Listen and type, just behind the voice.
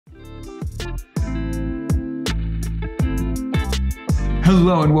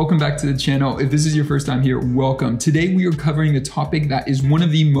Hello and welcome back to the channel. If this is your first time here, welcome. Today we are covering a topic that is one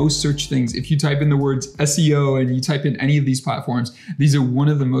of the most searched things. If you type in the words SEO and you type in any of these platforms, these are one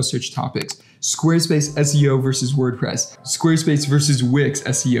of the most searched topics. Squarespace SEO versus WordPress, Squarespace versus Wix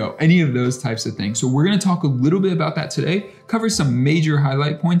SEO, any of those types of things. So we're gonna talk a little bit about that today, cover some major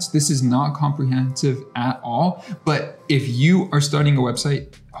highlight points. This is not comprehensive at all, but if you are starting a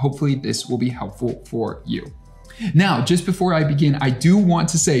website, hopefully this will be helpful for you. Now, just before I begin, I do want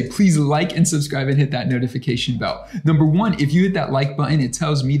to say, please like and subscribe and hit that notification bell. Number one, if you hit that like button, it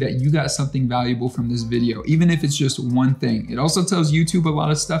tells me that you got something valuable from this video, even if it's just one thing. It also tells YouTube a lot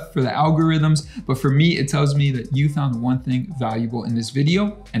of stuff for the algorithms, but for me, it tells me that you found one thing valuable in this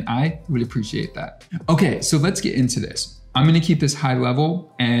video, and I would appreciate that. Okay, so let's get into this. I'm gonna keep this high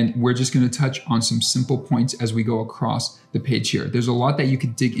level and we're just gonna touch on some simple points as we go across the page here. There's a lot that you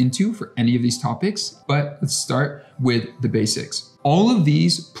could dig into for any of these topics, but let's start with the basics. All of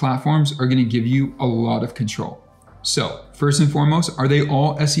these platforms are gonna give you a lot of control. So first and foremost, are they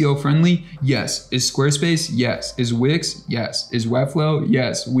all SEO friendly? Yes. Is Squarespace? Yes. Is Wix? Yes. Is Webflow?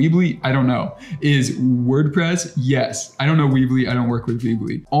 Yes. Weebly? I don't know. Is WordPress? Yes. I don't know Weebly. I don't work with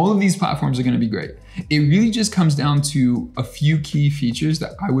Weebly. All of these platforms are going to be great. It really just comes down to a few key features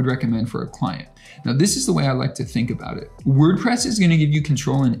that I would recommend for a client. Now, this is the way I like to think about it. WordPress is going to give you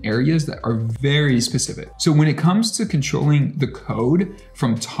control in areas that are very specific. So when it comes to controlling the code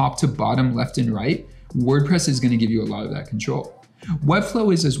from top to bottom, left and right, WordPress is going to give you a lot of that control.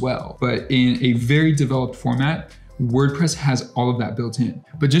 Webflow is as well, but in a very developed format, WordPress has all of that built in.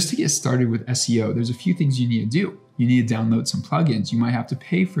 But just to get started with SEO, there's a few things you need to do. You need to download some plugins. You might have to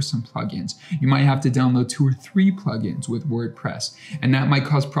pay for some plugins. You might have to download 2 or 3 plugins with WordPress, and that might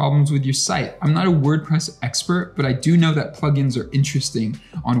cause problems with your site. I'm not a WordPress expert, but I do know that plugins are interesting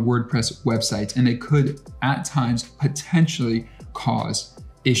on WordPress websites, and they could at times potentially cause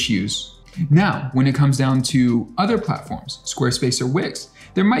issues. Now, when it comes down to other platforms, Squarespace or Wix,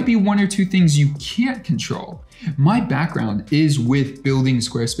 there might be 1 or 2 things you can't control. My background is with building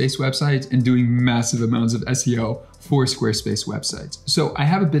Squarespace websites and doing massive amounts of SEO for Squarespace websites. So I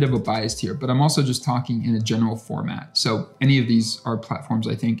have a bit of a bias here, but I'm also just talking in a general format. So any of these are platforms,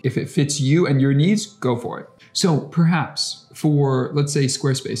 I think, if it fits you and your needs, go for it. So perhaps for, let's say,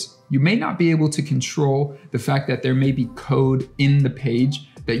 Squarespace, you may not be able to control the fact that there may be code in the page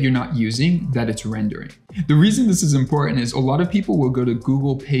that you're not using, that it's rendering. The reason this is important is a lot of people will go to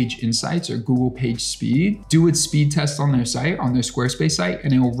Google Page Insights or Google Page Speed, do a speed test on their site, on their Squarespace site,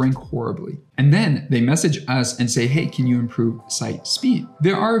 and it will rank horribly. And then they message us and say, hey, can you improve site speed?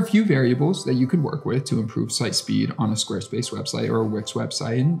 There are a few variables that you could work with to improve site speed on a Squarespace website or a Wix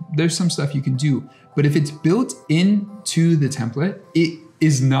website, and there's some stuff you can do. But if it's built into the template, it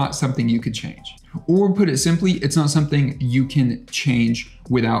is not something you could change. Or put it simply, it's not something you can change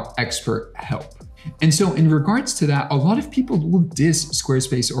without expert help. And so in regards to that, a lot of people will diss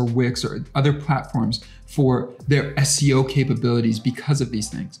Squarespace or Wix or other platforms for their SEO capabilities because of these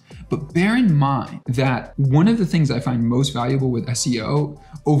things. But bear in mind that one of the things I find most valuable with SEO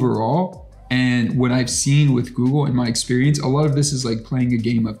overall, and what I've seen with Google in my experience, a lot of this is like playing a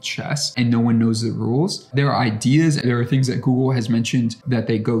game of chess and no one knows the rules. There are ideas, there are things that Google has mentioned that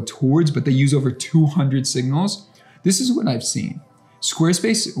they go towards, but they use over 200 signals. This is what I've seen.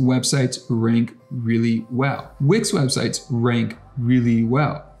 Squarespace websites rank really well. Wix websites rank really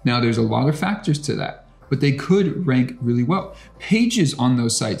well. Now there's a lot of factors to that, but they could rank really well. Pages on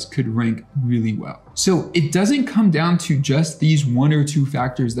those sites could rank really well. So it doesn't come down to just these 1 or 2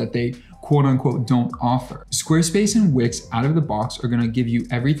 factors that they quote unquote don't offer. Squarespace and Wix out of the box are gonna give you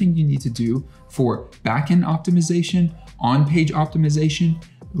everything you need to do for backend optimization, on-page optimization,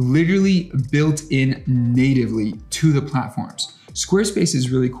 literally built in natively to the platforms. Squarespace is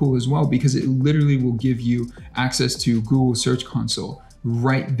really cool as well because it literally will give you access to Google Search Console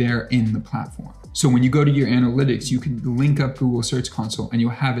right there in the platform. So when you go to your analytics, you can link up Google Search Console and you'll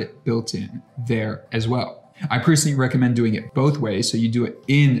have it built in there as well. I personally recommend doing it both ways. So you do it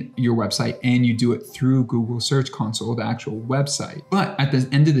in your website and you do it through Google Search Console, the actual website. But at the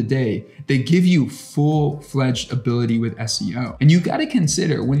end of the day, they give you full-fledged ability with SEO. And you gotta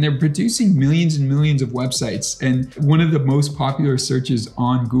consider when they're producing millions and millions of websites, and one of the most popular searches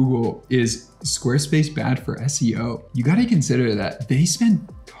on Google is Squarespace bad for SEO. You gotta consider that they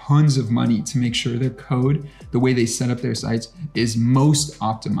spend tons of money to make sure their code, the way they set up their sites, is most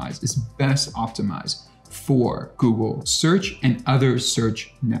optimized, is best optimized for Google search and other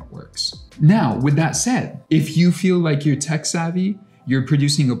search networks. Now, with that said, if you feel like you're tech savvy, you're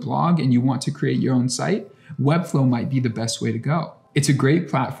producing a blog and you want to create your own site, Webflow might be the best way to go. It's a great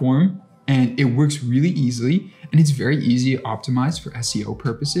platform. and it works really easily, and it's very easy to optimize for SEO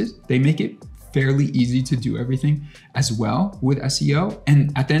purposes. They make it fairly easy to do everything as well with SEO.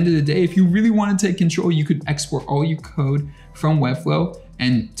 And at the end of the day, if you really want to take control, you could export all your code from Webflow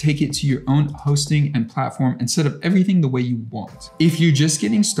and take it to your own hosting and platform and set up everything the way you want. If you're just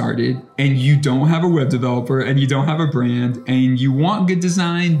getting started and you don't have a web developer and you don't have a brand and you want good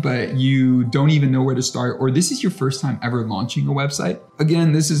design, but you don't even know where to start, or this is your first time ever launching a website,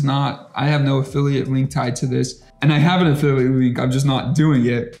 again, I have no affiliate link tied to this, and I have an affiliate link, I'm just not doing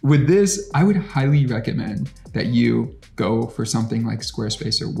it. With this, I would highly recommend that you go for something like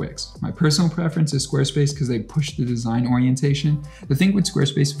Squarespace or Wix. My personal preference is Squarespace because they push the design orientation. The thing with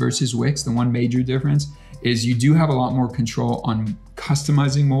Squarespace versus Wix, the one major difference is you do have a lot more control on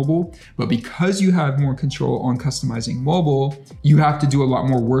customizing mobile, but because you have more control on customizing mobile, you have to do a lot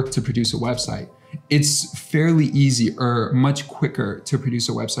more work to produce a website. It's fairly easy or much quicker to produce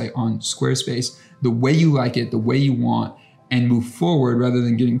a website on Squarespace the way you like it, the way you want, and move forward rather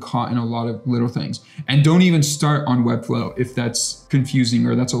than getting caught in a lot of little things. And don't even start on Webflow if that's confusing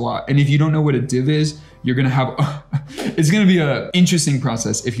or that's a lot. And if you don't know what a div is, you're gonna have, it's gonna be an interesting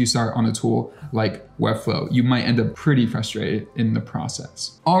process if you start on a tool like Webflow. You might end up pretty frustrated in the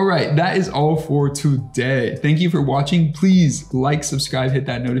process. All right, that is all for today. Thank you for watching. Please like, subscribe, hit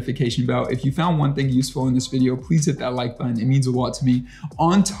that notification bell. If you found one thing useful in this video, please hit that like button. It means a lot to me.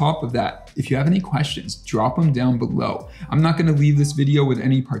 On top of that, if you have any questions, drop them down below. I'm not gonna leave this video with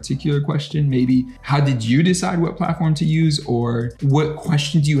any particular question. Maybe how did you decide what platform to use, or what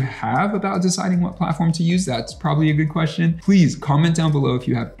question do you have about deciding what platform to use? That's probably a good question. Please comment down below if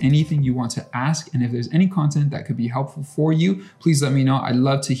you have anything you want to ask, and if there's any content that could be helpful for you, please let me know. I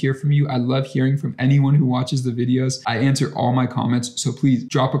love to hear from you. I love hearing from anyone who watches the videos. I answer all my comments, so please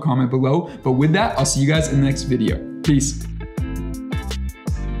drop a comment below. But with that, I'll see you guys in the next video. Peace.